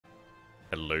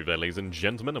Hello there, ladies and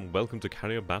gentlemen, and welcome to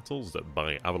Carrier Battles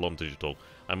by Avalon Digital.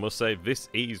 I must say, this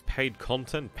is paid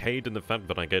content, paid in the fact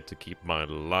that I get to keep my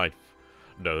life.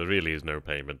 No, there really is no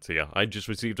payment here. I just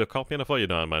received a copy, and I thought, you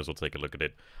know, I might as well take a look at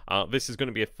it. This is going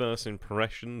to be a first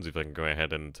impressions, if I can go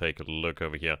ahead and take a look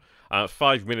over here.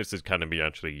 5 minutes is kind of me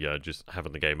actually just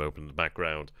having the game open in the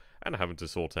background, and having to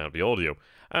sort out the audio.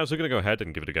 So we're going to go ahead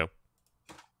and give it a go.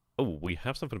 Oh, we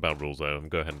have something about rules though,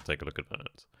 go ahead and take a look at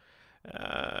that.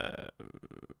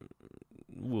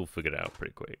 We'll figure it out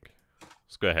pretty quick.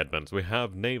 Let's go ahead, then. So we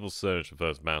have Naval Search for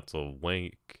first battle,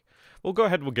 Wake. We'll go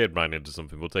ahead, we'll get right into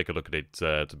something. We'll take a look at it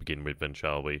to begin with, then,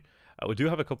 shall we? We do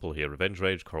have a couple here. Revenge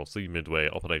Rage, Coral Sea, Midway,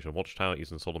 Operation Watchtower,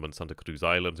 Eastern Solomon, Santa Cruz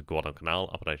Islands, Guadalcanal,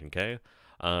 Operation K,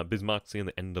 Bismarck Sea, and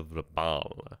the end of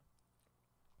Rabaul.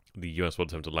 The US will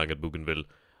attempt to land at Bougainville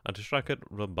and to strike at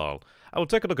Rabaul. I will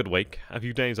take a look at Wake. A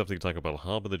few days after the attack of Pearl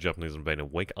Harbor, the Japanese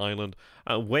invaded Wake Island.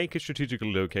 Wake is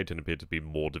strategically located and appeared to be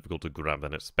more difficult to grab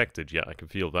than expected. Yeah, I can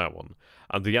feel that one.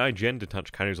 The IGN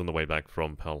detached carriers on the way back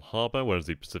from Pearl Harbor, whereas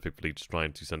the Pacific Fleet is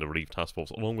trying to send a relief task force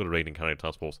along with a raiding carrier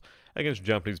task force against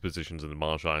Japanese positions in the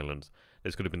Marsh Islands.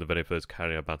 This could have been the very first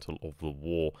carrier battle of the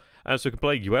war. So we can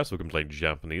play US, we can play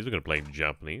Japanese, we're going to play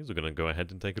Japanese. We're going to go ahead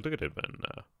and take a look at it then.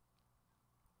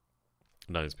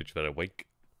 Nice picture there, Wake.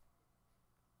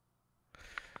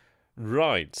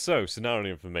 Right, so, scenario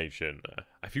information.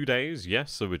 A few days,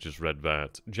 yes, so we just read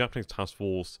that. Japanese Task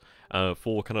Force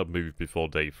 4 cannot move before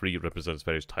day 3. It represents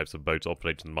various types of boats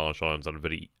operating in the Marsh Islands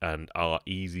and are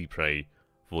easy prey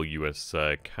for US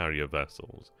carrier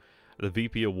vessels. The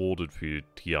VP awarded for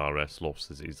TRS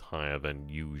losses is higher than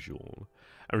usual.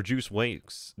 Reduced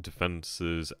Wake's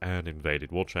defenses and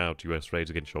invaded. Watch out, US raids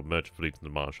against your merchant fleet in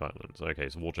the Marsh Islands. Okay,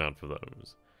 so watch out for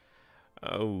those.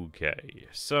 Okay,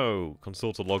 so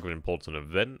consult a log of important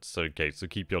events. Okay, so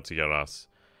keep your TRS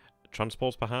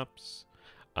transports perhaps,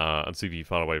 and see if you're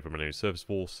far away from any service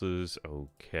forces.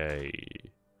 Okay,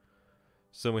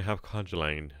 so we have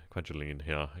Quadraline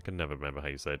here. I can never remember how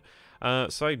you say it.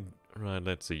 Right,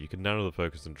 let's see. You can narrow the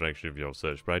focus and direction of your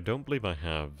search, but I don't believe I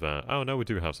have. Oh no, we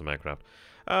do have some aircraft.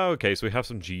 Okay, so we have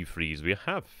some G3s. We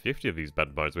have 50 of these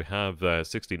bad boys. We have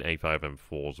 16 A5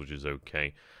 M4s, which is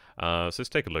okay. So let's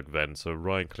take a look then. So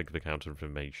right-click the counter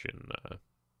information.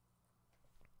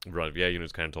 Right, the air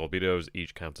units count torpedoes.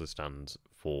 Each counter stands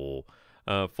for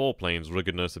 4 planes,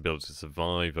 ruggedness, ability to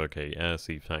survive. Okay, air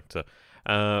sea factor.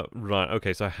 Right,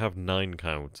 okay, so I have 9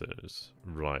 counters.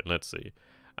 Right, let's see.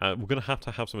 We're going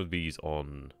to have some of these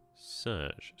on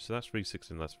search. So that's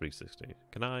 360 and that's 360.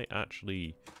 Can I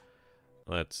actually...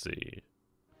 Let's see.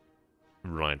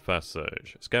 Right, fast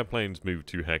surge. Scout planes move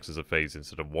 2 hexes a phase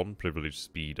instead of 1. Privilege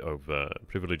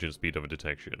and speed over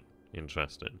detection.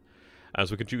 Interesting. As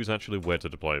we can choose actually where to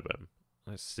deploy them.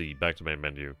 Let's see, back to main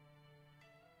menu.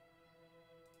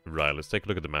 Right, let's take a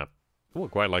look at the map. Oh, I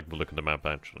quite like the look of the map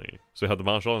actually. So we have the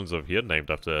Marsh Islands over here, named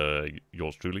after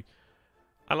yours truly.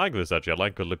 I like this actually, I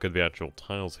like the look of the actual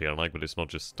tiles here. I like that it's not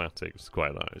just static, it's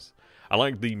quite nice. I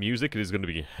like the music, it is going to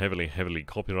be heavily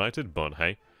copyrighted, but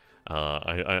hey.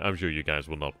 I'm sure you guys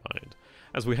will not mind.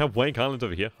 As we have Wake Island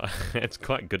over here, it's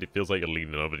quite good. It feels like you're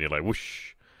leaning over and you're like,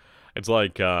 whoosh. It's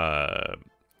like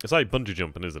bungee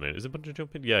jumping, isn't it? Is it bungee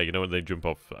jumping? Yeah, you know when they jump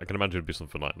off. I can imagine it'd be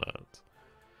something like that.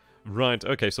 Right,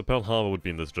 okay, so Pearl Harbor would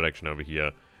be in this direction over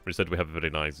here. Instead, we have a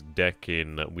very nice deck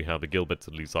in. We have the Gilbert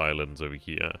and Lease Islands over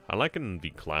here. I like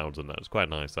the clouds and that. It's quite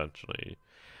nice, actually.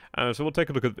 So we'll take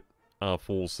a look at our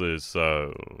forces.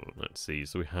 So, let's see.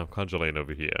 So we have Quadraline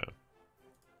over here.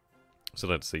 So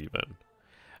let's see then.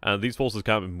 These forces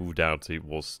can't be moved out to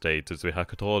war status. We have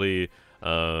Katori,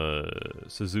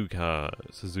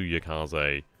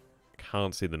 Suzuyakaze.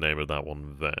 Can't see the name of that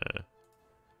one there.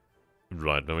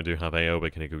 Right, then we do have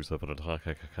Ove Cato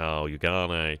Borsheim,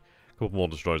 Yugane. A couple more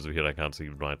destroyers over here I can't see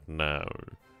right now.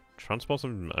 Transport,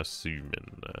 I'm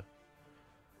assuming.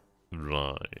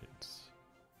 Right.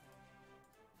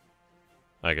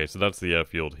 Okay, so that's the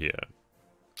airfield here.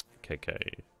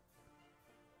 KK.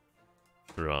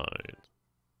 Right.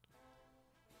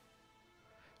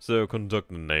 So,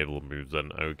 conduct the naval moves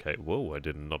then. Okay, whoa, I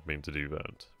did not mean to do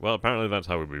that. Well, apparently that's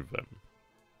how we move them.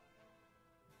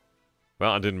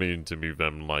 Well, I didn't mean to move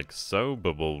them like so,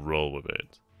 but we'll roll with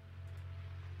it.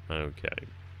 Okay.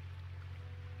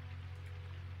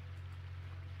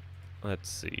 Let's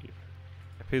see. It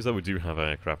appears that we do have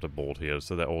aircraft aboard here,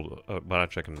 so they're all... well,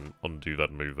 actually I can undo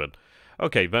that move then.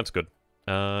 Okay, that's good.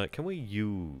 Can we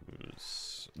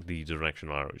use the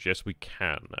directional arrows? Yes, we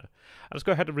can. Let's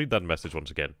go ahead and read that message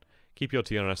once again. Keep your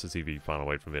TRS and CV far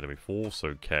away from the enemy force.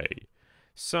 Okay.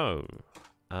 So,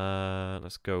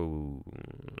 let's go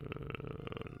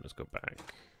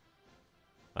back.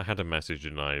 I had a message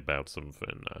tonight about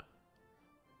something.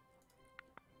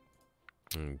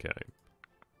 Okay.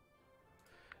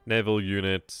 Naval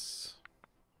units.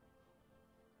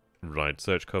 Right,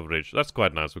 search coverage. That's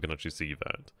quite nice, we can actually see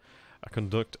that. I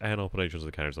conduct air operations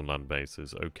of carriers on land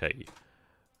bases. Okay.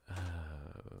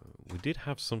 We did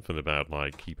have something about,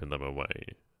 like, keeping them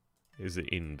away. Is it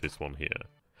in this one here?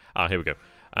 Ah, here we go.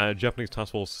 Japanese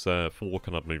Task Force 4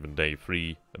 cannot move on day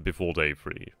 3, before day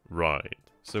 3. Right.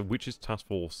 So, which is Task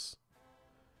Force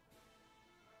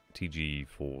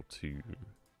TG42?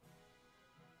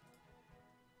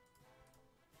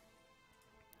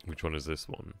 Which one is this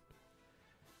one?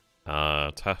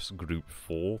 Task Group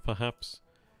 4, perhaps?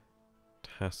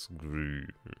 Task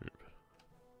Group...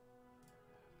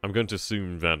 I'm going to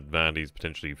assume that that is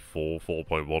potentially 4,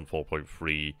 4.1,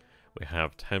 4.3. We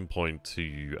have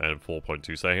 10.2 and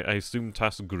 4.2. So I assume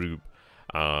Task Group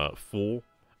 4,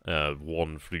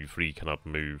 1 through 3 cannot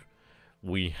move.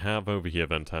 We have over here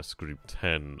then Task Group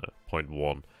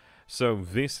 10.1. So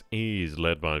this is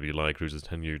led by the light cruisers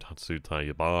Tenyu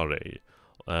Tatsuta Yabare.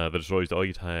 The destroys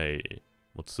Oitai,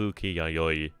 Motsuki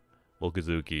Yayoi,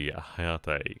 Mokuzuki,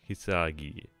 Hayate,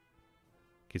 Kisagiri.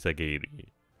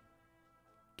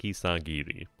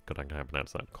 Kisagiri. God, I can't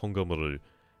pronounce that. Kongomaru.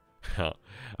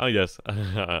 Oh, yes.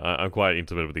 I'm quite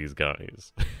intimate with these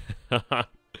guys.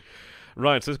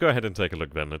 Right, so let's go ahead and take a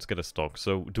look then. Let's get a stock.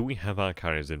 So, do we have our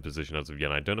carriers in position as of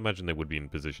yet? I don't imagine they would be in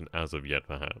position as of yet,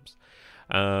 perhaps.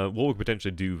 What we could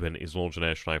potentially do then is launch an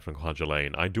airstrike from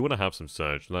Kwajalein. I do want to have some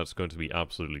surge, and that's going to be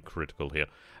absolutely critical here.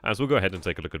 As we'll go ahead and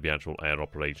take a look at the actual air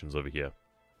operations over here.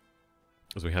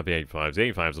 As we have the 85s.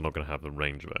 The 85s are not going to have the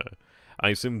range there. I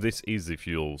assume this is the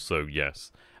fuel, so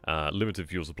yes. Limited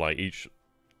fuel supply. Each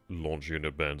launch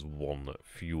unit burns 1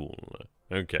 fuel.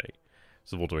 Okay.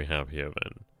 So what do we have here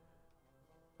then?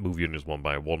 Move units 1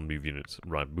 by 1, move units...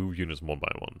 Right, move units 1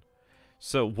 by 1.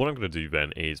 So what I'm going to do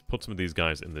then is put some of these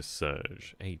guys in this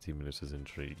surge. 80 minutes is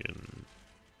intriguing.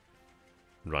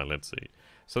 Right, let's see.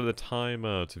 So the time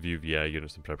to view the air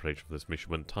units in preparation for this mission,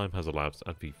 when time has elapsed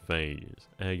at the phase,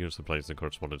 air units are placed in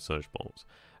corresponding search bolts.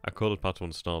 A colored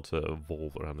pattern starts to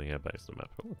evolve around the airbase of the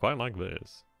map. Oh, quite like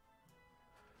this.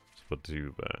 So what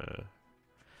do a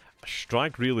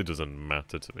strike really doesn't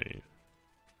matter to me.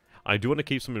 I do want to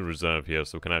keep some in reserve here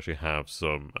so we can actually have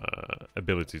some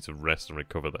ability to rest and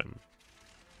recover them.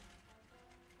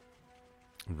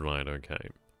 Right, okay.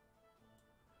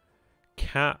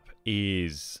 Cap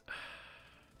is...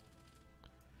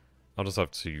 I'll just have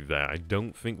 2 there. I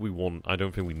don't think we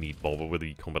need bother with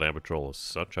the combat air patrol as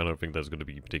such. I don't think there's going to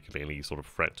be particularly any sort of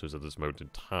threat to us at this moment in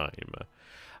time.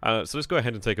 So let's go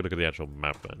ahead and take a look at the actual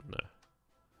map then.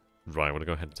 Right, I want to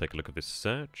go ahead and take a look at this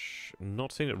search.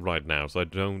 Not seeing it right now, so I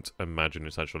don't imagine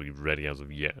it's actually ready as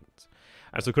of yet.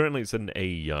 And so currently it's an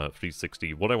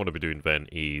A360. What I want to be doing then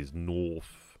is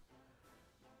north.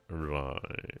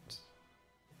 Right.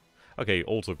 Okay,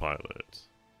 autopilot.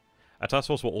 A task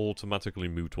force will automatically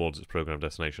move towards its program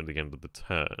destination at the end of the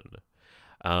turn.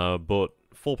 But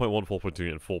 4.1,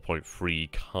 4.2, and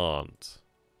 4.3 can't.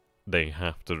 They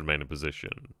have to remain in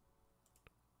position.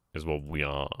 Is what we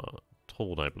are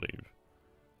told, I believe.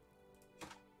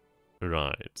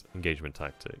 Right. Engagement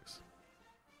tactics.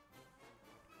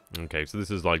 Okay, so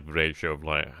this is like the ratio of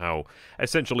like how...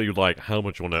 Essentially like how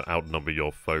much you want to outnumber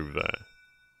your foe there.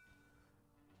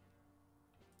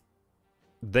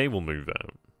 They will move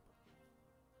out.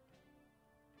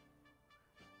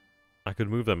 I could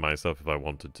move them myself if I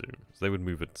wanted to. So they would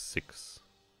move at 6.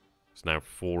 It's now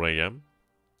 4 AM.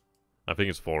 I think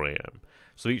it's 4 AM.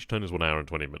 So each turn is 1 hour and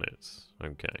 20 minutes.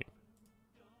 Okay.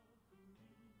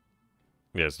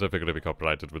 Yeah, it's definitely going to be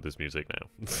copyrighted with this music now.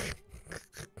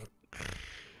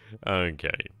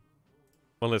 Okay.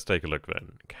 Well, let's take a look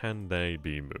then. Can they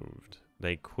be moved?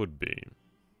 They could be.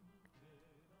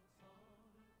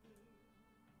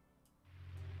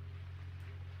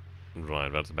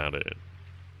 Right, that's about it.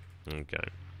 Okay.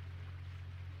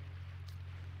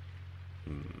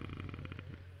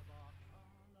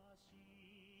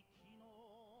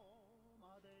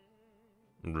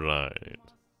 Right.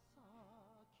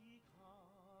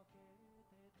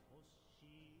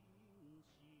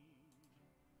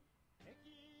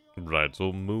 Right,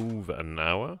 so move an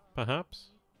hour, perhaps?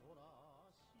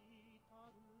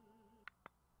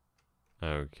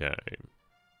 Okay.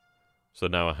 So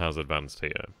now it has advanced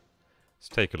here. Let's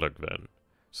take a look then.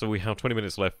 So we have 20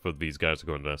 minutes left for these guys to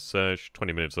go on their search.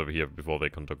 20 minutes over here before they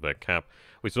conduct their cap.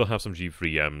 We still have some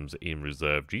G3Ms in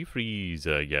reserve.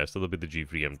 G3s, yeah, so there'll be the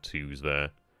G3M2s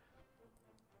there.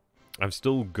 I've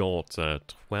still got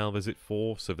 12, is it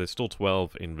 4? So there's still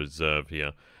 12 in reserve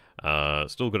here.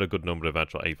 Still got a good number of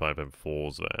actual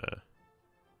A5M4s there.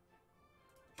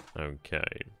 Okay.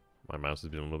 My mouse has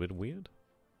been a little bit weird.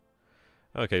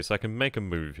 Okay, so I can make a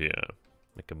move here.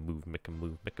 Make a move, make a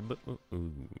move, make a move.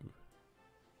 Ooh.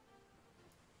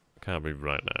 Can't move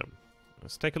right now.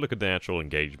 Let's take a look at the actual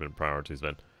engagement priorities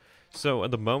then. So,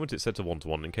 at the moment it's set to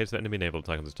 1-to-1 in case the enemy enable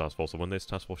attack on this task force, or when this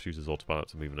task force uses autopilot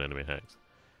to move an enemy hex.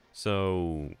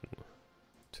 So,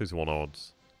 2-to-1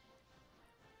 odds.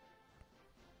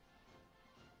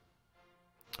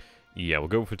 Yeah, we'll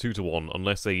go for 2-to-1.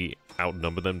 Unless they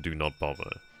outnumber them, do not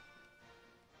bother.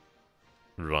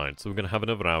 Right, so we're going to have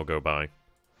another hour go by.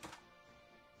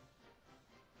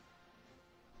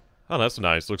 Oh, that's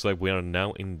nice. Looks like we are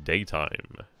now in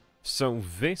daytime. So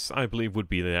this, I believe, would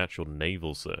be the actual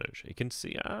naval surge. You can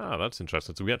see... Ah, that's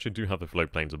interesting. So we actually do have the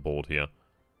float planes aboard here.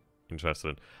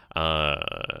 Interesting.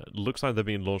 Looks like they're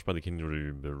being launched by the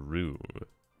Kingaru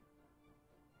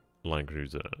line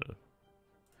cruiser.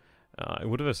 I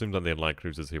would have assumed that the light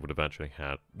cruisers here would have actually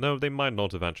had... No, they might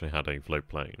not have actually had a float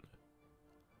plane.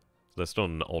 So they're still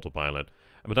on autopilot.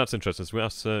 But that's interesting. So we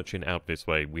are searching out this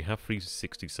way. We have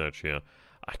 360 search here.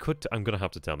 I'm going to have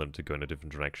to tell them to go in a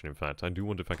different direction, in fact. I do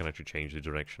wonder if I can actually change the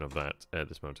direction of that at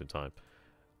this moment in time.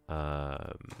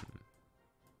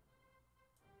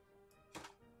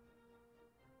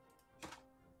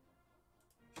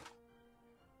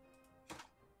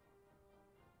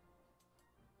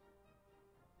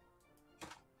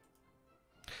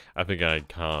 I think I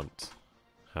can't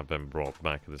have them brought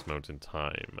back at this moment in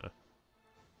time.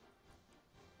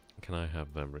 Can I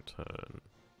have them return?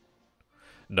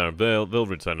 No, they'll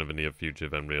return in the near future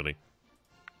then, really.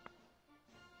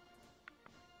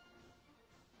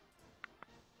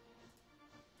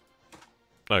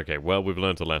 Okay, well, we've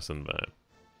learned a lesson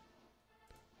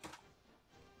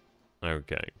there.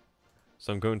 Okay.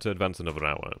 So I'm going to advance another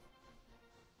hour.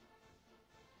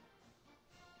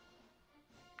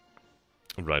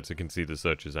 Right, so you can see the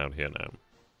searches out here now.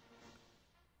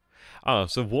 Ah,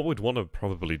 so what we'd want to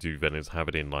probably do then is have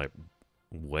it in, like,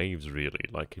 waves, really,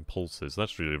 like impulses.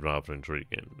 That's really rather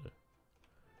intriguing.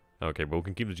 Okay, well, we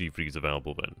can keep the G3s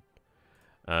available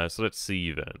then. So let's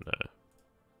see then.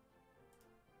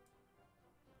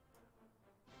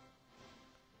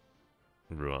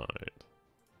 Right.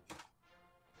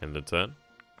 End the turn.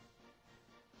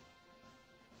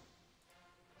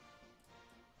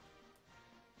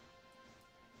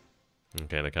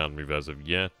 Okay, they can't move as of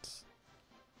yet.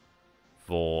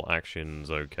 4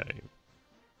 actions, okay.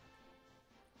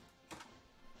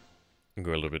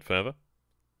 Go a little bit further.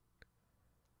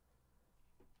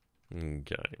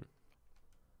 Okay.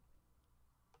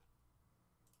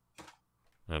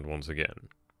 And once again.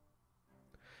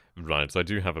 Right, so I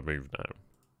do have a move now.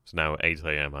 It's now 8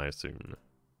 AM, I assume.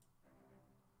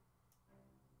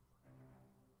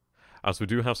 As we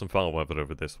do have some foul weather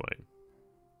over this way.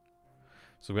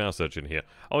 So we are searching here.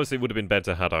 Obviously, it would have been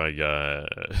better had I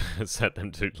set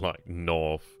them to, like,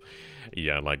 north.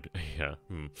 Yeah, like, yeah.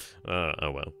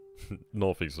 Oh well.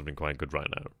 Northeast has been quite good right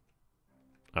now.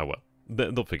 Oh well.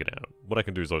 They'll figure it out. What I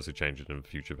can do is obviously change it in the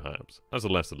future, perhaps. As a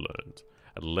lesson learned.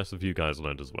 And less of you guys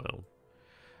learned as well.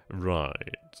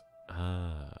 Right.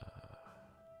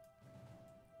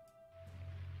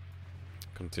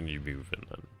 Continue moving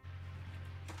then.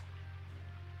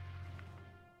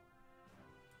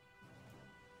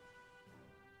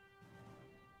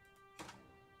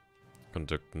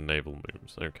 Conduct naval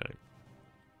moves, okay.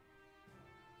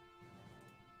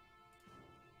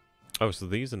 Oh, so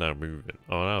these are now moving.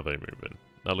 Oh, are they moving?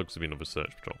 That looks to be another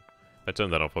search patrol. If I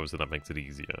turn that off, obviously that makes it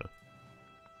easier.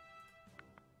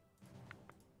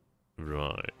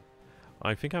 Right.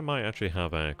 I think I might actually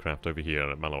have aircraft over here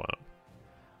at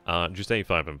BLeAcHACiD. Just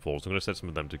A5 and 4s. I'm going to set some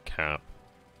of them to cap.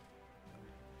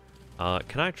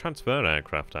 Can I transfer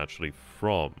aircraft actually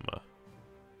from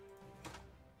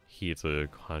here to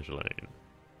Kwajalein?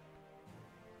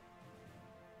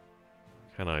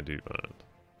 Can I do that?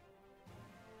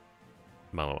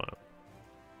 BLeAcHACiD.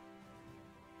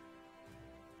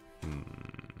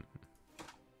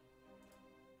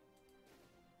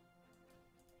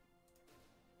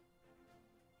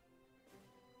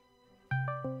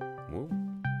 Whoa.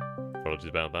 Apologies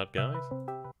about that, guys.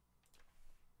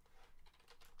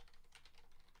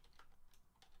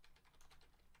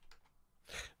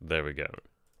 There we go.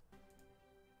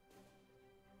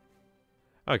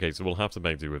 Okay, so we'll have to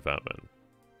make do with that then.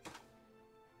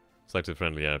 Select a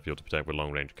friendly airfield to protect with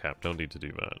long-range cap. Don't need to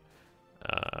do that.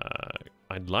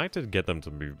 I'd like to get them to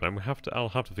move, but I'll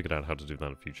have to figure out how to do that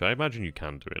in the future. I imagine you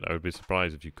can do it. I would be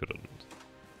surprised if you couldn't.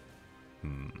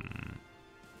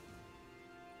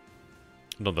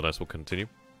 Nonetheless, we'll continue.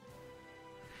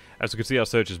 As you can see, our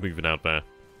search is moving out there.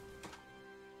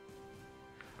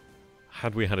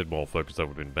 Had we had it more focused, that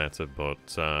would have been better,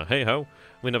 but hey-ho,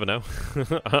 we never know.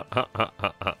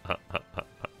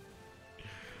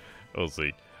 We'll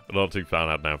see. Not too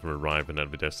far out now from arriving at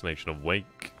the destination of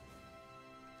Wake.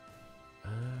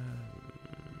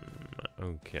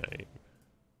 Okay.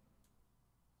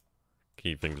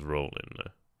 Keep things rolling. I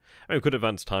mean, we could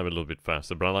advance time a little bit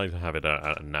faster, but I like to have it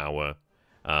at an hour.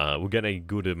 We'll get a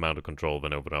good amount of control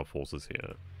then over our forces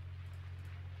here.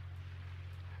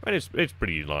 I mean, it's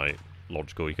pretty, like,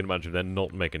 logical. You can imagine they're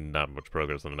not making that much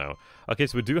progress in an hour. Okay,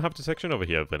 so we do have a section over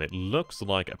here then. It looks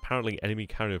like apparently enemy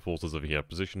carrier forces over here.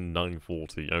 Position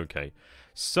 940. Okay.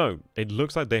 So, it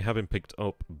looks like they have been picked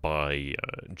up by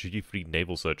G3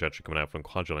 naval search actually coming out from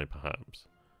Kwajalein, perhaps.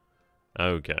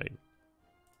 Okay.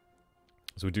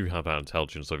 So we do have our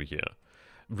intelligence over here.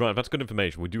 Right, that's good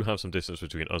information. We do have some distance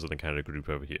between us and the carrier group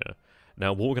over here.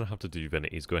 Now, what we're going to have to do then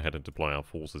is go ahead and deploy our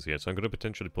forces here. So I'm going to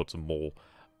potentially put some more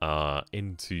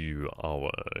into our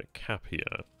cap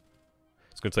here.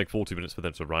 It's going to take 40 minutes for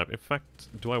them to arrive. In fact,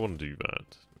 do I want to do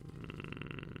that?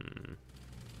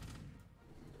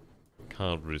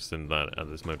 Can't rescind that at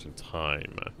this moment in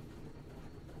time.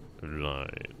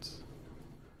 Right.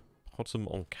 Put some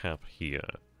on cap here.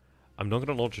 I'm not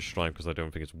going to launch a strike because I don't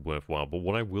think it's worthwhile, but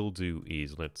what I will do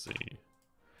is, let's see.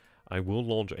 I will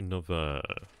launch another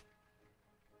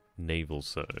naval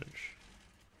surge.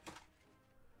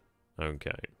 Okay.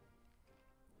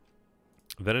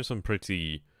 There are some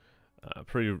pretty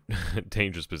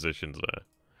dangerous positions there.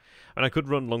 And I could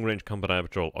run long-range combat air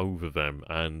patrol over them,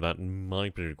 and that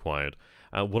might be required.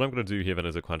 What I'm going to do here then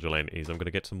as a Kwajalein is I'm going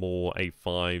to get some more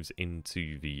A5s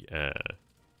into the air.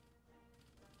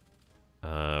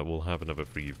 We'll have another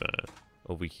 3 there.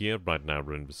 Over here, right now,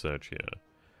 we're in the search here.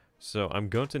 So, I'm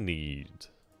going to need...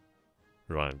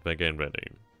 Right, they're getting ready.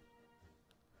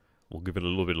 We'll give it a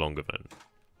little bit longer then.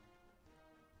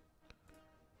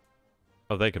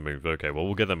 Oh, they can move. Okay, well,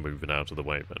 we'll get them moving out of the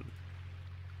way then.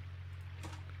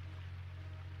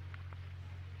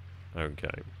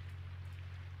 Okay.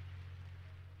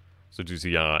 So, do you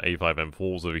see our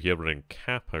A5M4s over here running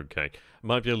cap? Okay.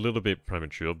 Might be a little bit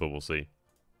premature, but we'll see.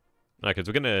 Okay,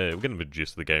 so we're gonna the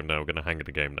gist of the game now. We're gonna hang at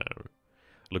the game now.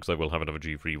 Looks like we'll have another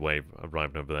G3 wave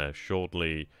arriving over there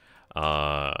shortly.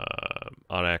 Our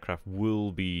aircraft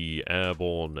will be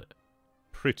airborne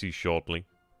pretty shortly.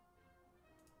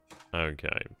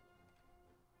 Okay.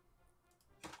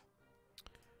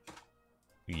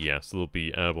 Yes, they'll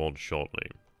be airborne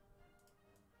shortly.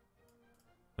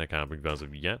 They can't bring as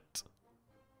of yet.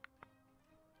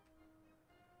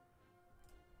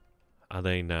 Are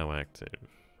they now active?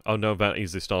 Oh no, that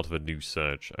is the start of a new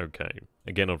search. Okay.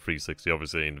 Again on 360,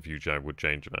 obviously in the future I would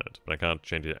change that, but I can't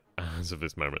change it as of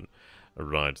this moment.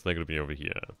 Right, so they're going to be over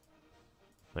here.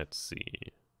 Let's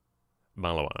see.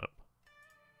 Malawap.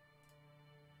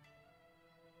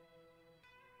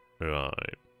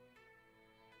 Right.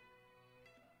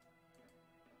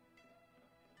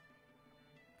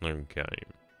 Okay.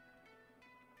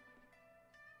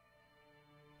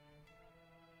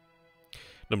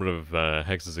 Number of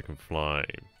hexes that can fly.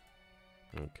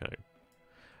 Okay.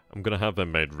 I'm gonna have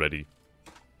them made ready.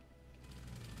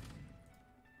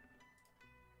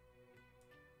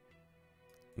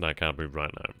 They can't move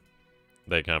right now.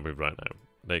 They can't move right now.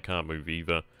 They can't move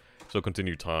either. So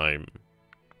continue time.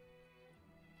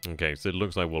 Okay, so it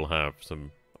looks like we'll have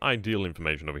some ideal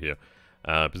information over here.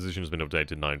 Position has been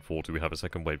updated 940. We have a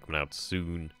second wave coming out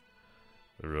soon.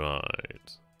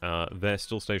 Right. They're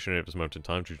still stationary at this moment in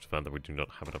time due to the fact that we do not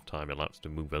have enough time elapsed to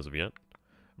move as of yet.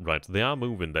 Right, they are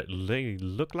moving. They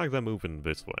look like they're moving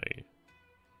this way.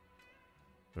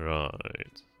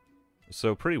 Right.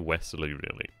 So pretty westerly,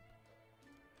 really.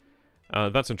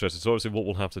 That's interesting. So obviously what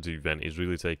we'll have to do then is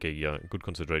really take a good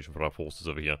consideration for our forces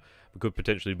over here. We could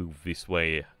potentially move this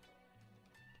way,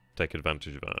 take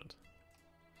advantage of that.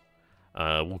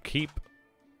 We'll keep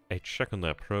a check on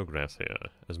their progress here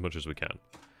as much as we can.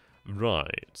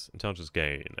 Right, intelligence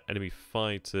gain. Enemy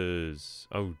fighters...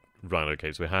 Oh, right,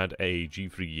 okay, so we had a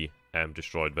G3M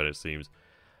destroyed there, it seems.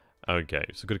 Okay,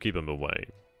 so gotta keep them away.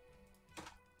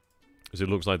 So it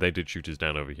looks like they did shoot us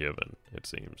down over here then, it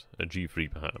seems. A G3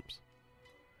 perhaps.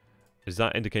 Does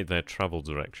that indicate their travel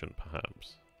direction,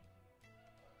 perhaps?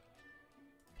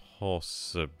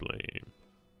 Possibly.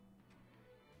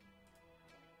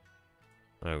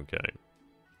 Okay.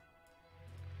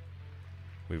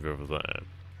 Move over there.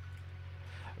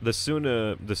 The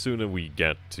sooner we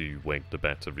get to Wake, the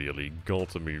better, really. Got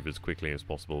to move as quickly as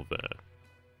possible there.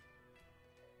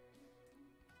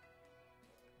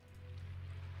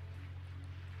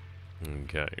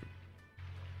 Okay.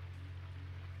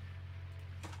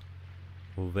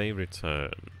 Will they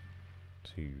return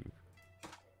to...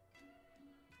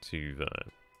 to that.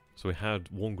 So we had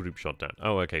one group shot down.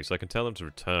 Oh, okay, so I can tell them to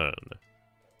return.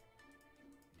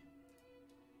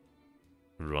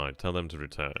 Right, tell them to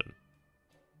return.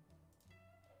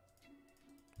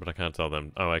 But I can't tell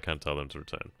them... Oh, I can't tell them to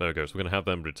return. There we go, so we're going to have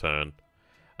them return.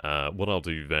 What I'll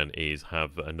do then is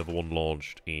have another one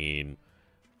launched in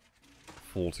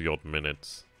 40-odd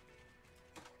minutes.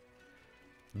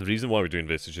 The reason why we're doing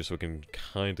this is just so we can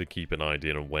kind of keep an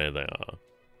idea of where they are.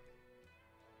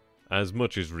 As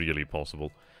much as really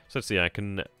possible. So let's see, I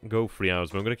can go 3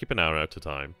 hours, but I'm going to keep an hour at a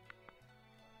time.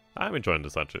 I'm enjoying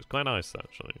this actually, it's quite nice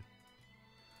actually.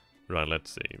 Right,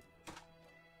 let's see.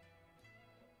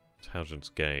 Intelligence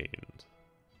gained.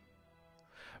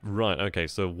 Right, okay,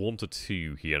 so 1 to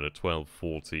 2 here at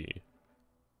 12:40.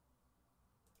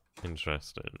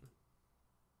 Interesting.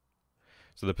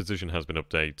 So the position has been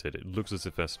updated. It looks as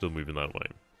if they're still moving that way.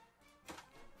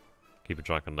 Keep a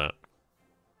track on that.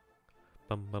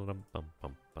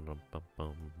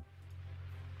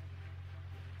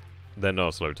 They're not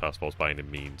a slow task force by any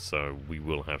means, so we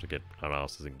will have to get our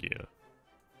asses in gear.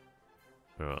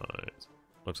 Right.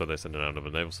 Looks like they're sending out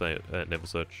another naval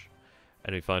search.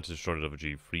 Enemy fighters destroyed another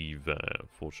G3 there,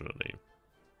 fortunately.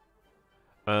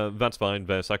 That's fine.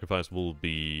 Their sacrifice will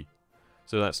be...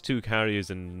 So that's 2 carriers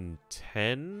and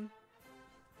 10?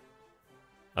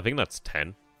 I think that's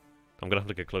 10. I'm going to have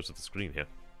to get closer to the screen here.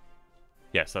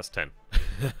 Yes, that's 10.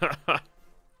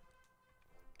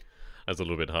 That's a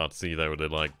little bit hard to see there with the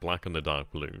like black and the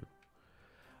dark blue.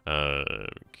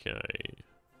 Okay.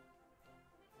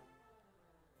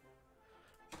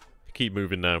 Keep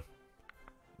moving now.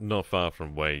 Not far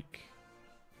from Wake.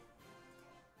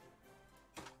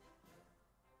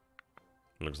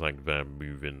 Looks like they're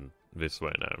moving this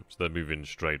way now. So they're moving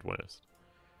straight west.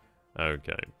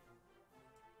 Okay.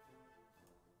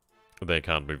 They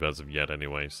can't move as of yet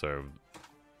anyway, so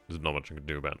there's not much I can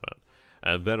do about that.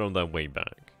 And they're on their way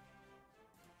back.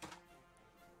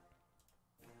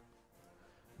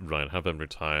 Right, have them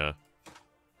retire.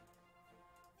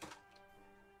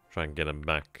 Try and get them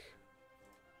back.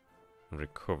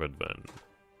 Recovered then.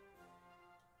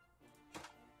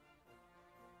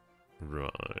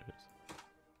 Right.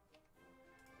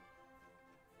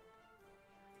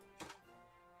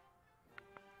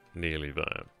 Nearly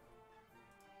there.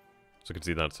 So you can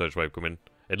see that search wave come in.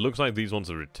 It looks like these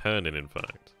ones are returning, in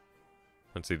fact.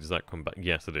 Let's see, does that come back?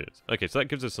 Yes, it is. Okay, so that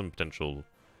gives us some potential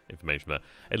information there.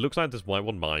 It looks like this white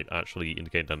one might actually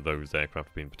indicate that those aircraft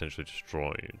have been potentially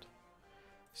destroyed.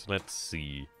 So let's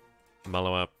see.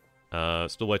 Malawap.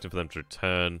 Still waiting for them to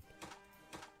return.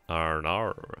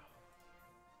 Arnar.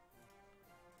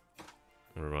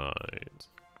 Right.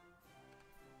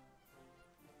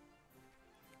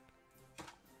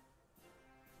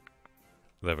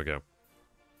 There we go.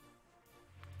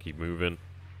 Keep moving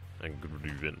and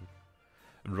grooving.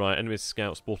 Right, enemy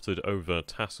scout spotted over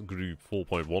task group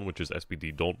 4.1, which is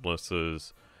SPD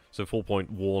Dauntlesses. So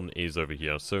 4.1 is over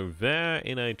here. So they're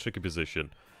in a tricky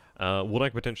position. What I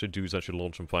could potentially do is actually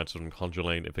launch some fighters from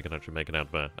Quadrillane if they can actually make it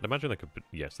out there. I'd imagine they could,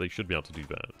 yes, they should be able to do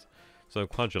that. So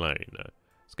Quadrillane,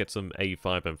 let's get some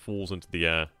A5 M4s into the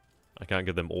air. I can't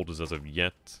give them orders as of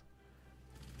yet.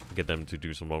 Get them to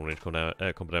do some long-range combat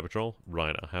air patrol.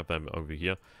 Right, I have them over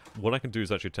here. What I can do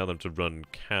is actually tell them to run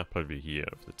cap over here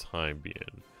for the time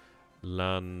being.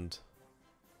 Land.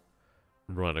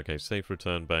 Right, okay, safe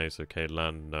return base. Okay,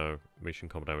 land, no. Mission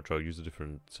combat air patrol. Use a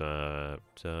different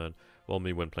turn. Well,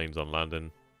 me when planes on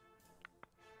landing.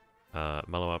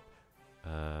 Malawap.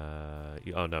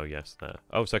 Oh, no, yes, there.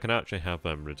 Oh, so I can actually have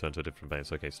them return to a different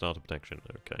base. Okay, starter protection.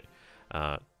 Okay.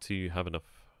 To have enough...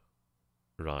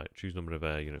 Right, choose number of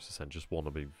air units to send. Just one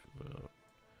will be...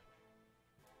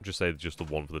 just say just the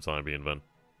one for the time being, then.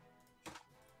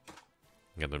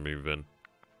 Get them moving.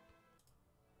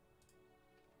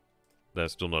 They're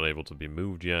still not able to be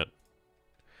moved yet.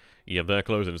 Yeah, they're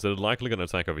closing. So they're likely going to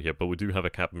attack over here, but we do have a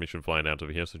cap mission flying out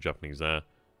over here, so Japanese air.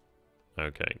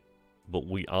 Okay. But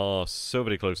we are so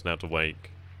very close now to Wake.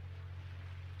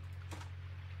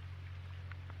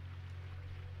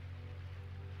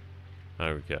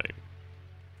 Okay.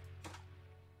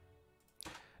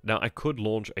 Now, I could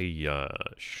launch a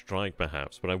strike,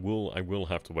 perhaps, but I will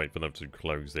have to wait for them to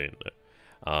close in.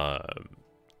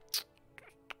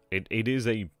 It is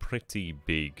a pretty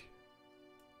big,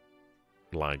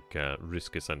 like,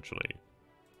 risk, essentially.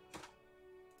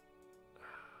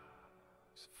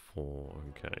 It's 4,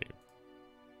 okay.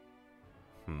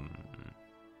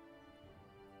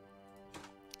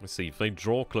 Let's see, if they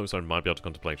draw closer, I might be able to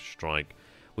contemplate a strike.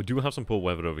 We do have some poor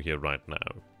weather over here right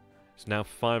now. It's now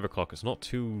 5 o'clock. It's not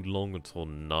too long until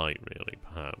night, really,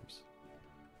 perhaps.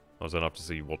 I was going to have to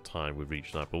see what time we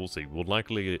reach that, but we'll see. We'll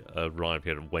likely arrive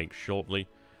here at Wake shortly.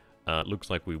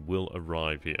 Looks like we will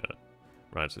arrive here.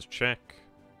 Right, so let's check,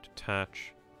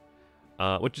 detach.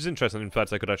 Which is interesting. In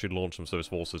fact, I could actually launch some service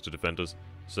forces to defend us.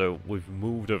 So we've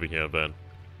moved over here then.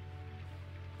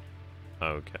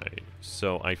 Okay,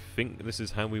 so I think this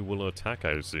is how we will attack,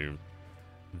 I assume.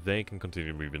 They can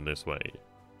continue moving this way.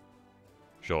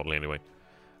 Shortly, anyway.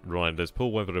 Right, there's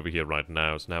poor weather over here right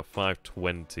now. It's now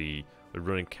 5:20. We're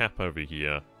running cap over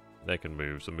here. They can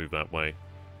move, so move that way.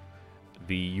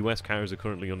 The US carriers are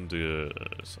currently under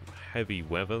some heavy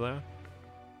weather there.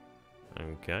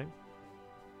 Okay.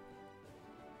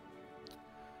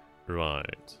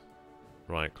 Right.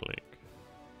 Right click.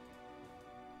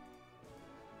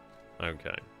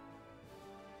 Okay.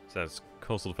 Says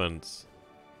coastal defense.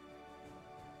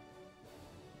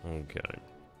 Okay.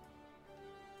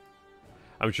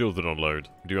 I'm sure they're on load.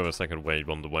 We do have a second wave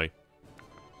on the way.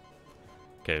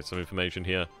 Okay, some information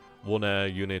here. One air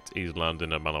unit is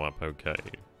landing at Malawap. Okay.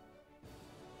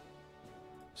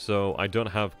 So, I don't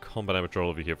have combat amateur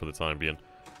over here for the time being.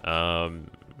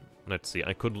 Let's see.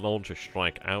 I could launch a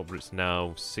strike out, but it's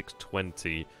now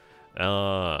 6:20.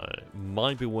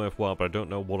 Might be worthwhile, but I don't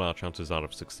know what our chances are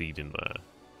of succeeding there.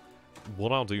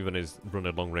 What I'll do then is run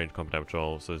a long-range combat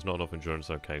patrol, so there's not enough endurance.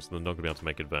 Okay, so they're not going to be able to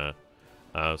make it there.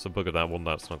 So bugger that one,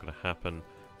 that's not going to happen.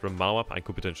 From Malawap, I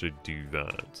could potentially do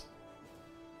that.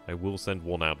 I will send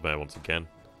one out there once again.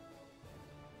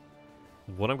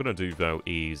 What I'm going to do, though,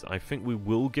 is I think we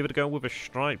will give it a go with a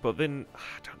strike, but then,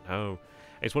 I don't know.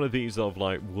 It's one of these of,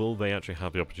 like, will they actually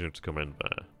have the opportunity to come in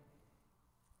there?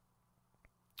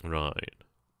 Right.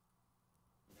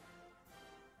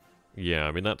 Yeah,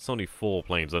 I mean, that's only 4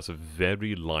 planes. That's a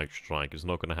very light strike. It's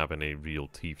not going to have any real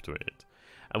teeth to it.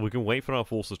 And we can wait for our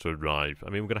forces to arrive.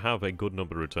 I mean, we're going to have a good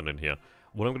number return in here.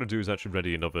 What I'm going to do is actually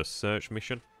ready another search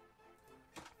mission.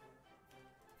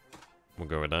 We'll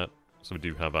go with that. So we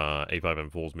do have our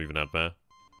A5M4s moving out there.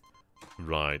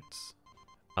 Right.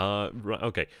 Right,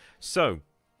 okay. So,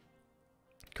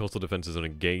 coastal defenses are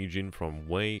engaging from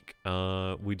Wake.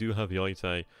 We do have the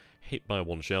Oite hit by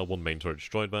 1 shell, 1 main turret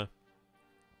destroyed there.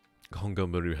 Congo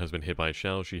Maru has been hit by a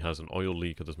shell. She has an oil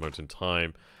leak at this moment in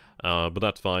time. But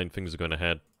that's fine. Things are going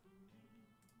ahead.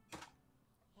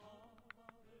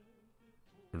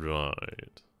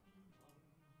 Right.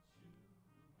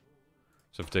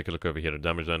 So if we take a look over here at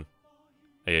damage then.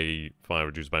 AA fire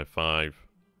reduced by 5.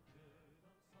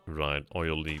 Right,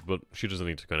 oil leak. But she doesn't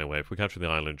need to go anywhere. If we capture the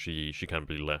island, she can't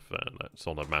be left there. That's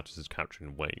all that matters is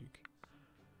capturing Wake.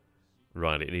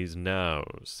 Right, it is now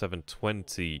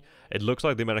 7:20. It looks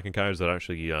like the American carriers are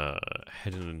actually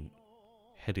heading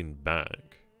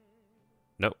back.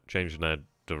 Nope, changing their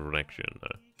direction.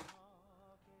 Let's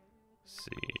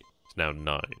see, it's now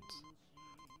night.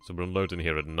 So we're unloading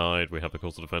here at night. We have the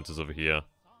coastal defenses over here.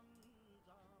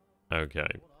 Okay.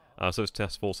 So its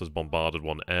task force has bombarded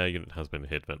 1 air unit, has been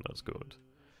hit, then that's good.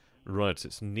 Right, so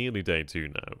it's nearly day 2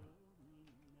 now.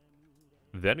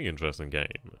 Very interesting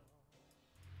game.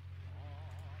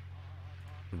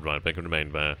 Right, they can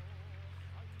remain there.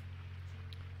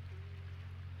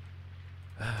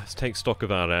 Let's take stock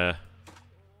of our air.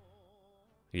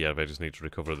 Yeah, they just need to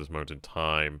recover at this moment in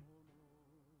time.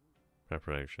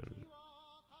 Preparation.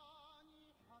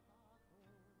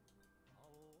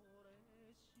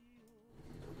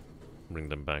 Bring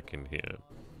them back in here.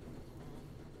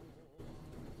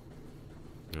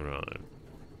 Right.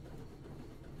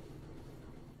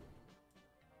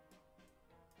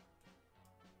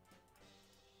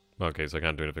 Okay, so I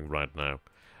can't do anything right now.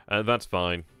 That's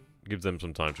fine. Gives them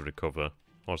some time to recover.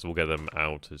 Also, we'll get them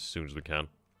out as soon as we can.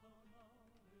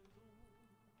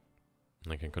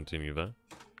 I can continue there.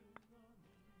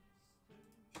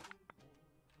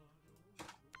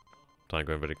 Time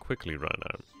going very quickly right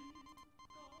now.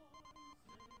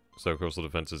 So coastal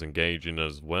defense is engaging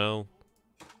as well.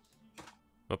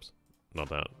 Oops, not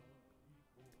that.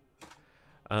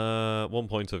 1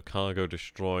 point of cargo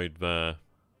destroyed there.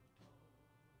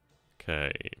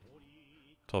 Okay.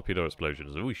 Torpedo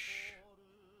explosions. Whoosh.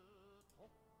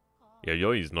 Yeah,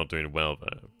 Yoi's not doing well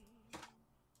there.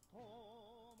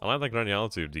 I like that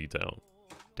granularity of detail.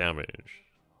 Damage.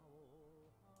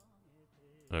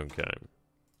 Okay.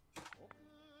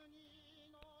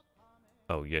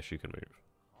 Oh, yes, you can move.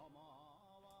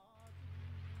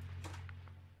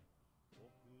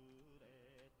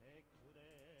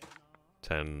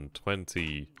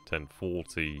 $10.20,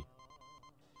 $10.40.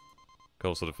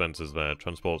 Coastal defenses there.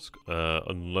 Transports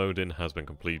unloading has been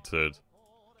completed.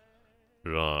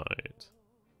 Right.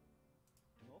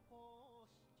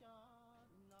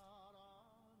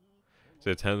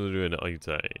 So 10 to do an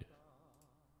Oite.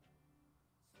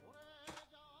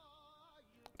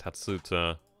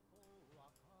 Tatsuta.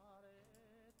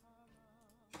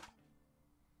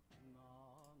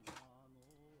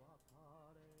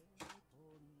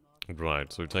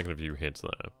 Right, so we've taken a few hits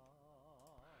there.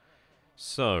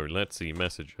 So, let's see,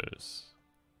 messages.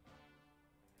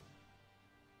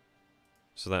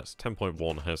 So that's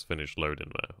 10.1 has finished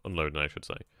loading there. Unloading, I should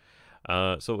say.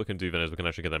 So what we can do then is we can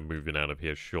actually get them moving out of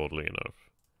here shortly enough.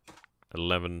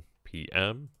 11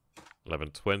 PM,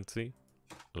 11:20,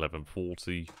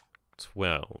 11:40,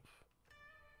 12.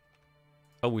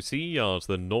 Oh, we see to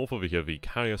the north over here, the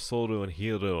carrier Soro and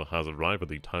Hiro has arrived at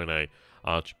the Tone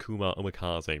Chikuma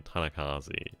Umikaze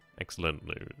Tanakaze. Excellent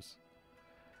news.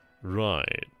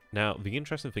 Right. Now, the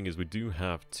interesting thing is we do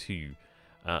have two.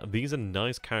 These are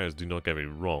nice carriers, do not get me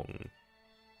wrong.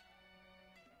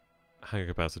 High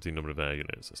capacity number of air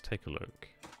units. Let's take a look.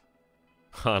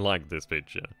 I like this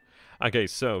picture. Okay,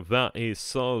 so that is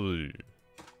Soru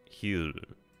here.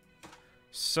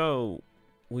 So,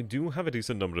 we do have a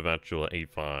decent number of actual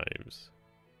A5s.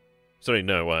 Sorry,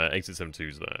 no,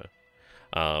 A672s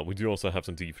there. We do also have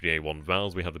some D3A1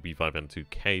 Vals. We have the B5N2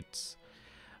 Kates.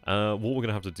 What we're going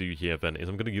to have to do here then is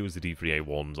I'm going to use the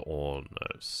D3A1s on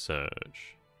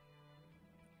Surge.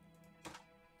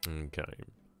 Okay.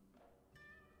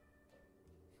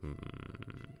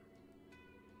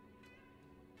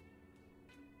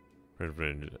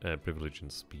 Privilege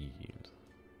and speed.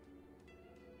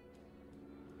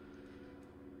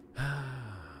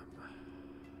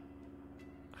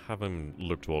 Haven't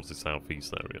looked towards the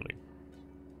southeast there, really.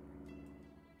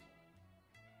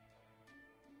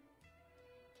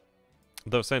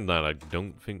 Though saying that, I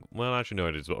don't think... Well, actually, no,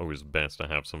 it is always best to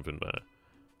have something there.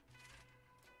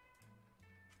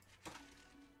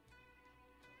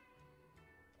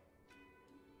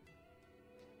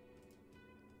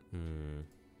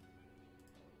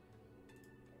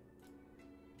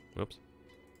 Whoops.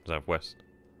 Southwest.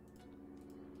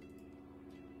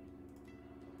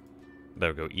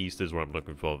 There we go. East is what I'm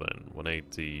looking for then.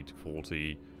 180 to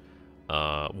 40.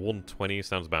 120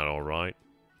 sounds about alright.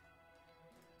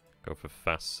 Go for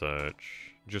fast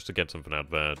search. Just to get something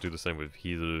out there. Do the same with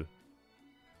Hiru.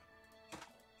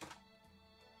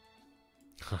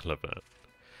 I love that.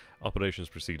 Operations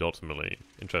proceed optimally.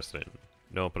 Interesting.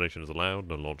 No operations allowed.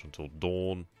 No launch until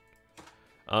dawn.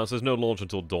 So there's no launch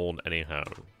until dawn anyhow.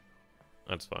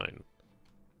 That's fine.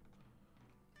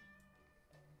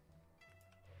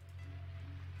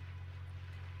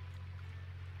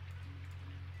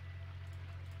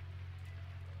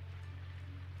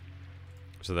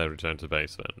 So they return to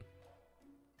base then.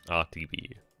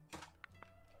 RTB.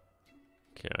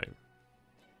 Okay.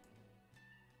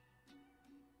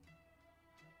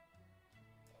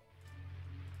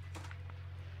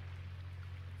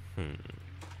 Hmm.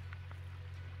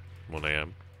 1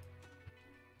 AM.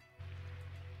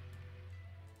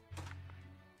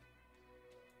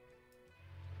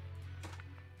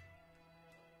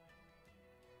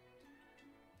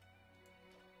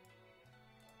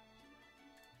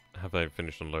 Have they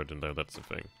finished unloading though? That's the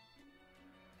thing.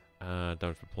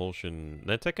 Damage propulsion.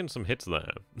 They're taking some hits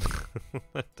there.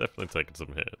 They're definitely taking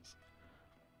some hits.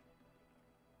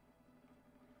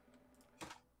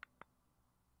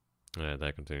 Yeah,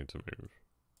 they're continuing to move.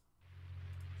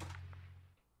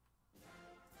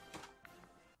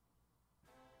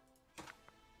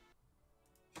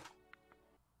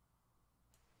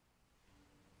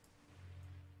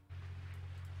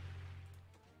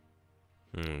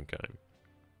 Okay.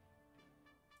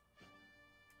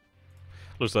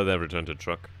 Looks like they've returned to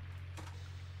truck.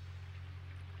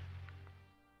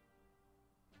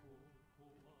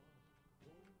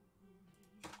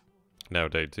 Now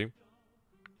day 2.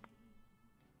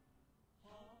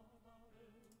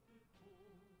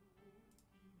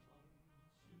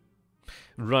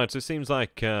 Right, so it seems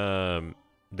like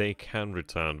they can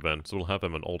return then, so we'll have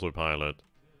them on autopilot.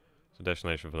 So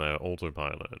destination for their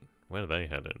autopilot. Where are they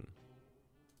heading?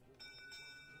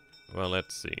 Well,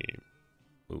 let's see.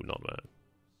 Ooh, not bad.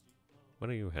 Where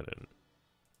are you heading?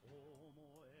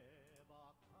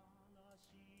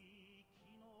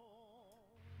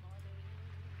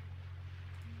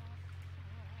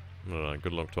 Alright,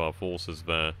 good luck to our forces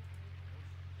there.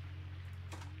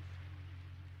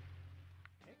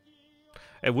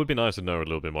 It would be nice to know a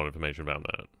little bit more information about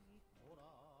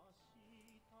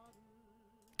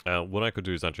that. What I could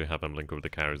do is actually have them link over the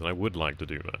carriers, and I would like to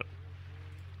do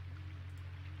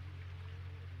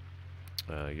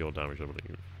that. Your damage, I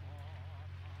believe.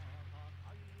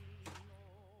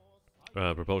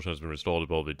 Propulsion has been restored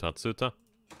aboard the Tatsuta.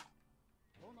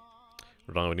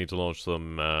 Now we need to launch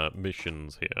some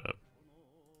missions here.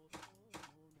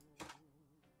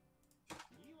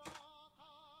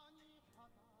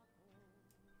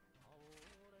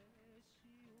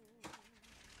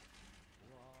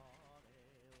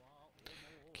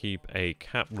 keep a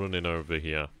cap running over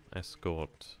here.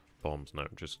 Escort bombs, no,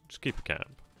 just keep a cap.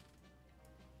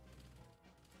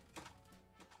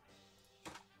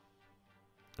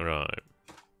 Right.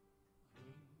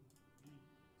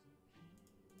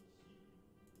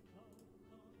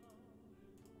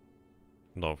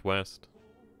 Northwest.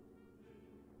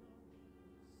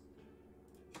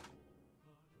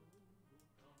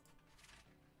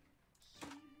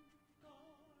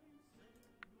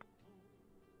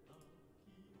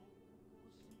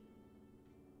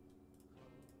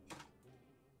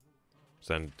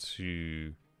 Send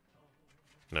two...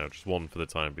 No, just one for the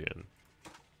time being.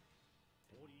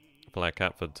 Black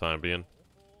Cat for the time being.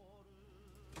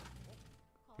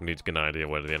 We need to get an idea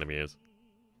where the enemy is.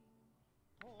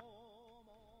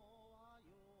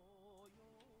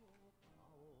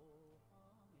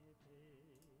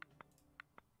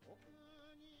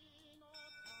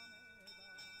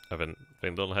 I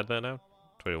think they'll head there now.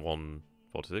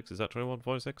 2146, is that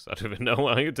 2146? I don't even know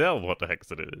how you tell what the heck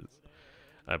it is.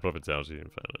 I probably tells you in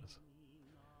fairness.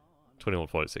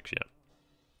 2146, yeah.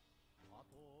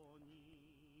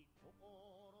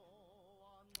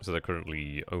 So they're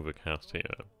currently overcast here.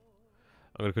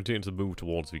 I'm going to continue to move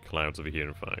towards the clouds over here,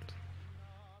 in fact.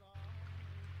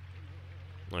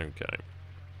 Okay.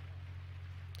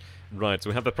 Right, so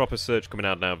we have the proper search coming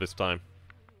out now this time.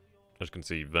 As you can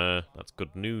see there, that's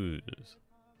good news.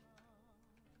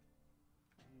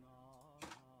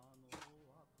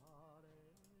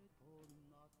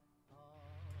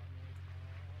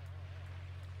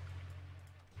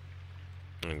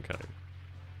 Okay.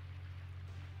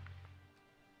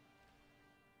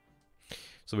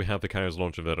 So we have the carriers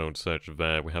launching their own search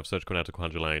there. We have search coming out to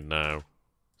Quadrillane now.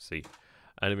 See.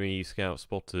 Enemy scout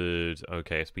spotted.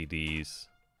 Okay, SPDs.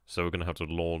 So we're going to have to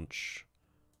launch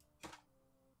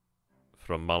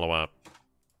from Malawat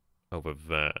over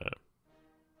there.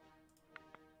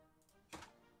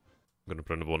 I'm going to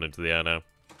put another one into the air now.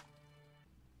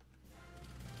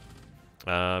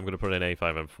 I'm going to put an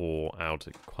A5M4 out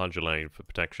at Quadrillane for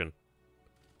protection.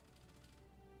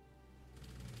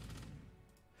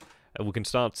 And we can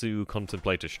start to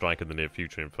contemplate a strike in the near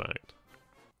future, in fact.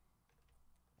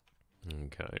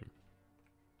 Okay.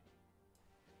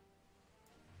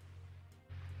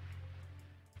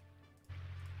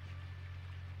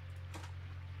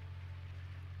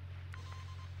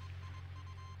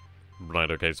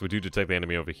 Right, okay, so we do detect the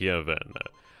enemy over here then.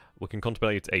 We can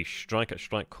contemplate a strike. A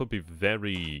strike could be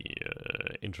very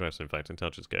interesting, in fact.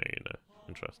 Intelligence gain.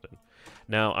 Interesting.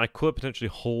 Now, I could potentially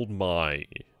hold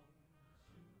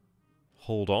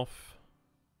off.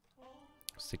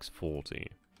 640.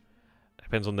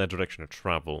 Depends on their direction of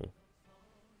travel.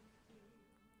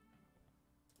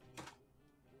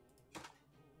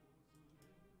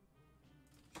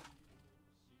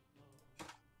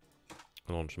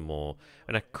 Launch more.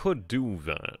 And I could do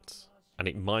that. And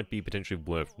it might be potentially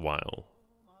worthwhile.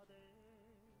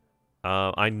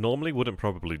 I normally wouldn't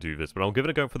probably do this, but I'll give it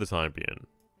a go for the time being.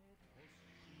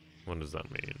 What does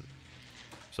that mean?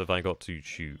 So if I got to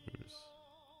choose...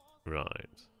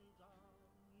 Right.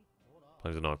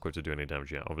 Planes are not equipped to do any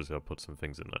damage yet. Obviously I'll put some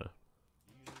things in there.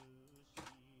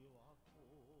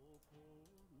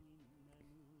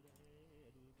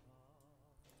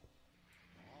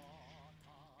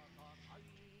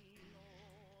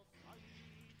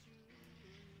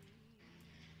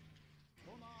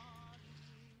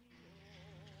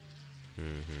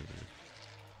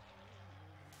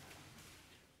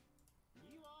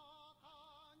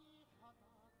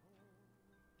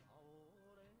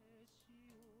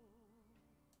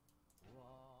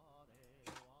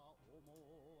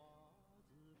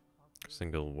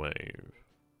 Single wave.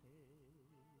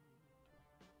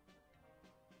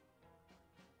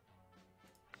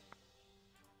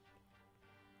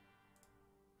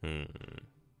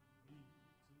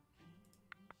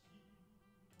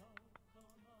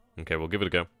 Okay, we'll give it a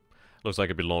go. Looks like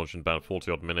it'll be launched in about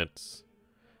 40 odd minutes.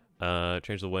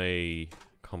 Change the way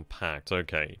compact.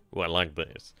 Okay, well, I like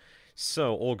this.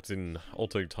 So,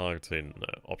 auto-targeting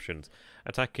options.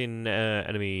 Attacking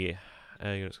enemy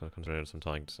units going to concentrate on some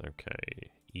targets. Okay,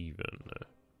 even.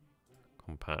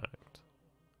 Compact.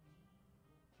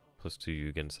 +2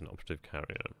 against an operative carrier.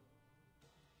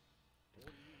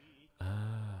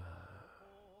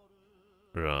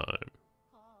 Right.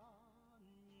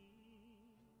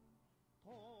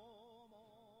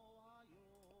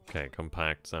 Okay,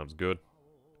 compact sounds good.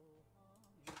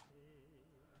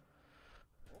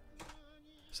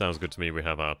 Sounds good to me. We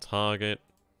have our target.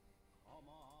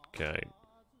 Okay.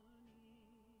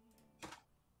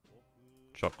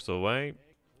 Chocks away.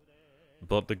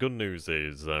 But the good news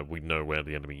is we know where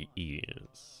the enemy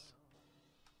is.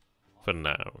 For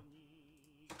now.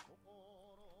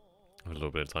 A little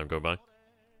bit of time go by.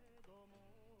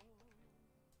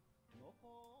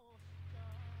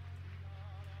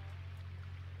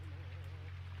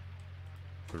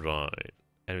 Right.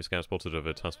 Enemy scout spotted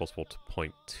over task force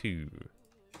 4.2.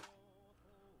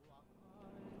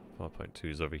 4.2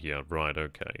 is over here. Right,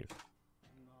 okay.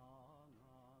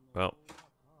 Well.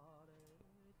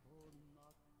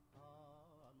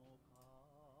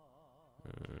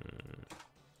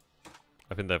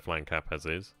 I think their flank cap as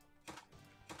is.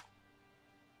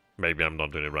 Maybe I'm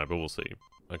not doing it right, but we'll see.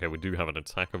 Okay, we do have an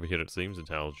attack over here, it seems.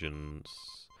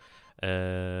 Intelligence.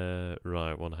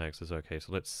 Right, 1 hex is okay,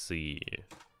 so let's see.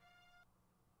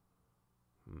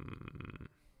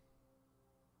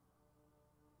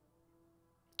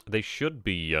 They should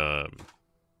be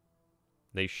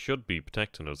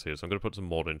protecting us here, so I'm going to put some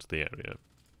more into the area.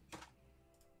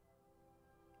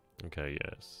 Okay,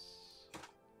 yes.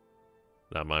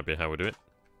 That might be how we do it.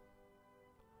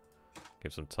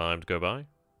 Give some time to go by.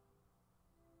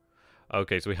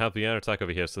 Okay, so we have the air attack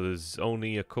over here, so there's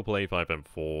only a couple A5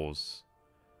 M4s.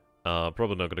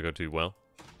 Probably not going to go too well.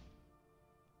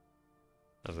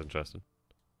 That's interesting.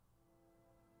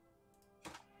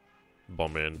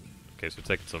 Bomb in. Okay, so we're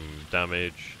taking some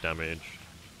damage.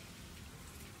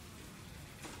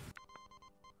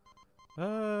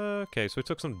 Okay, so we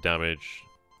took some damage.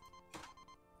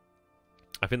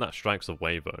 I think that strikes a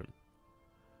wave though.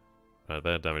 Right,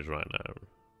 they're damaged right now.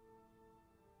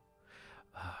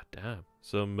 Ah, damn.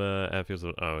 Some airfields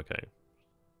are... Oh, okay.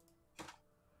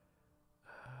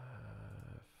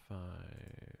 5...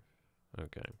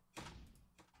 Okay.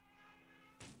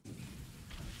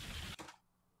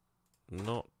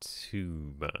 Not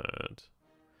too bad.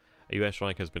 A US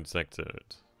strike has been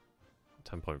sectored.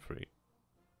 10.3.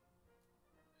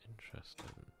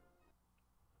 Interesting.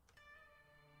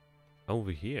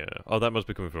 Over here? Oh, that must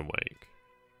be coming from Wake.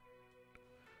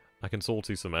 I can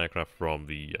sortie some aircraft from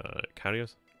the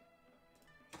carriers.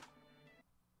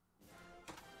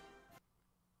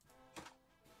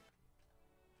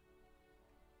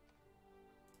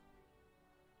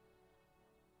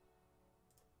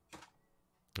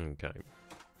 Okay.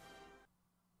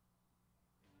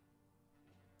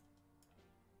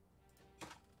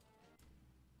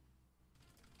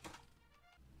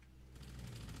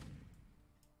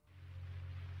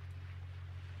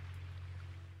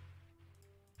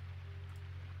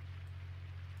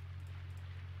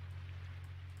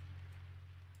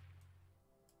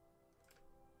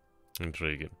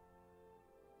 Intriguing.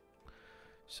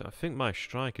 So I think my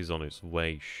strike is on its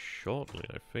way shortly,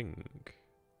 I think.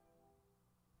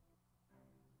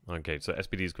 Okay, so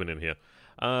SPD is coming in here.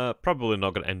 Probably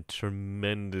not going to end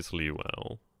tremendously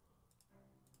well.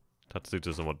 Tatsu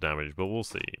does somewhat damage, but we'll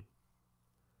see.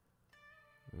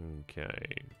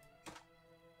 Okay.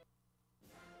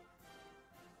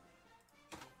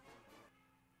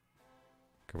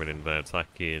 Coming in there,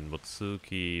 attacking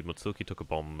Mutsuki. Mutsuki took a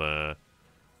bomb there.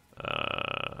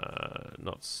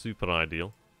 Not super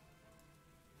ideal.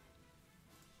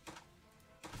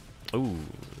 Ooh,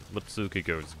 Mutsuki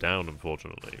goes down,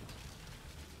 unfortunately.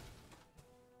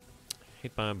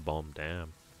 Hit by a bomb,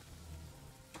 damn.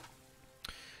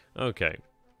 Okay.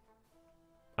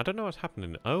 I don't know what's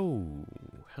happening. Oh,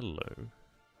 hello.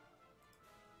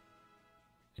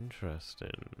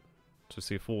 Interesting. To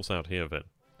see a force out here then.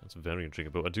 That's very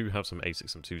intriguing, but I do have some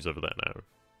A6 and 2s over there now.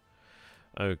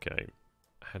 Okay.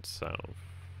 Head south-ish.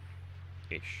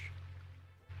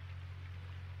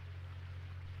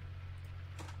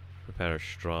 Prepare a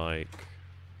strike.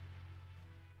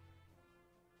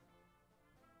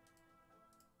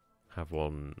 Have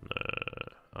one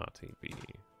RTB.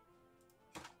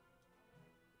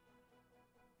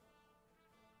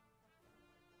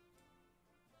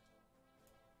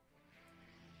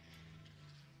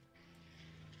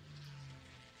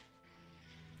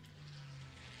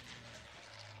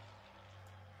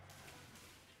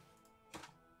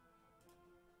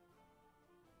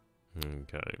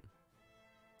 Okay.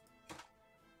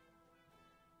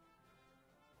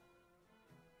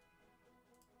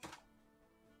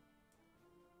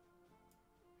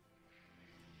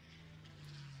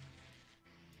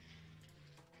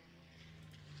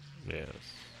 Yes.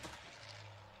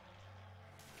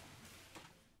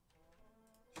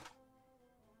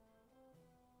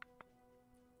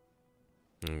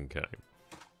 Okay.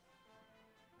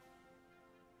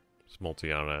 It's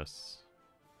multi-RS.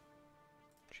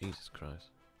 Jesus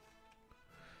Christ.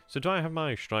 So do I have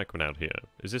my strike coming out here?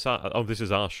 Is this our... Oh, this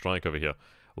is our strike over here.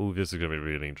 Oh, this is going to be a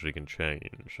really intriguing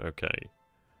change. Okay.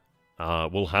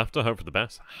 We'll have to hope for the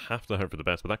best. Have to hope for the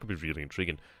best, but that could be really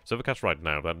intriguing. So overcast right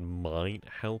now, that might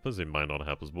help us. It might not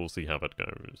help us. We'll see how that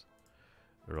goes.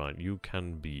 Right, you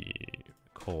can be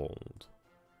called?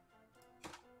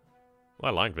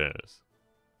 Well, I like this.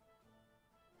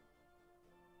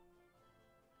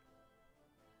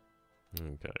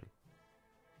 Okay.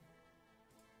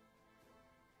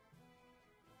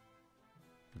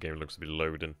 The game looks to be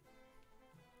loading.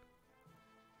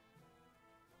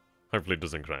 Hopefully it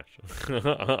doesn't crash.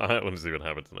 I want to see what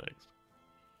happens next.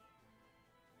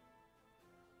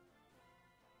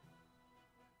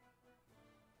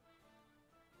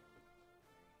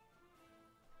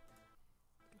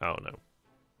 Oh no.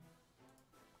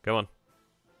 Go on.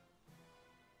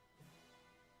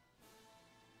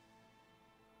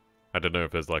 I don't know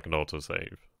if there's like an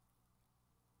autosave.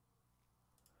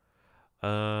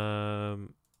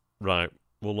 Right.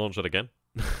 We'll launch it again.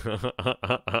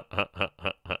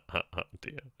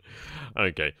 Dear.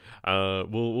 Okay.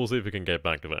 We'll see if we can get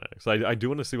back to there. So I do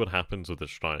want to see what happens with the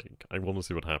strike. I want to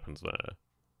see what happens there.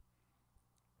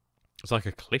 It's like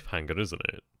a cliffhanger, isn't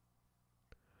it?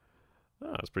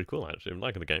 Oh, that's pretty cool actually. I'm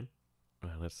liking the game.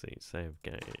 Well, let's see. Save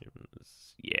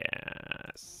games.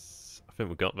 Yes. I think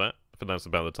we got that. I think that's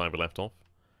about the time we left off.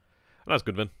 That's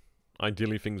good then.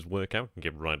 Ideally things work out and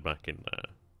get right back in there.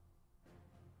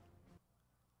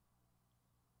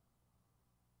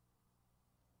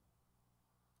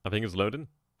 I think it's loading.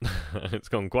 It's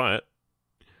gone quiet.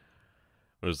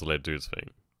 Or does the lead do its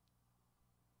thing?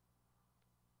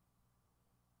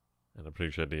 And I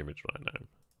appreciate the image right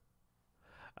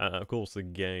now. Of course, the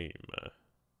game.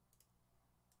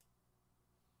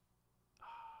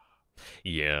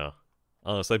 Yeah.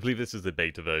 So I believe this is the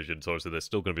beta version, so obviously there's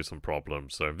still going to be some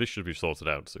problems, so this should be sorted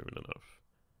out soon enough.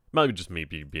 Maybe just me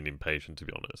being impatient, to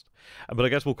be honest. But I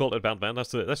guess we'll call it about that.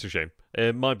 That's a shame.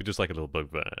 It might be just like a little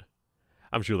bug there.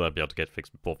 I'm sure they'll be able to get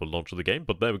fixed before the launch of the game,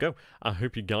 but there we go. I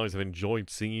hope you guys have enjoyed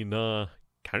seeing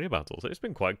Carrier Battles. It's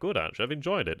been quite good, actually. I've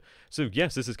enjoyed it. So,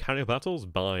 yes, this is Carrier Battles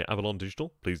by Avalon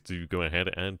Digital. Please do go ahead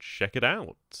and check it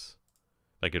out.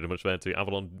 Thank you very much there to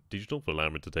Avalon Digital for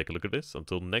allowing me to take a look at this.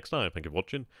 Until next time, thank you for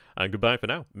watching, and goodbye for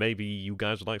now. Maybe you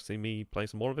guys would like to see me play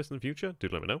some more of this in the future. Do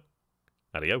let me know.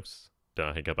 Adios.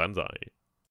 Dahiga Banzai.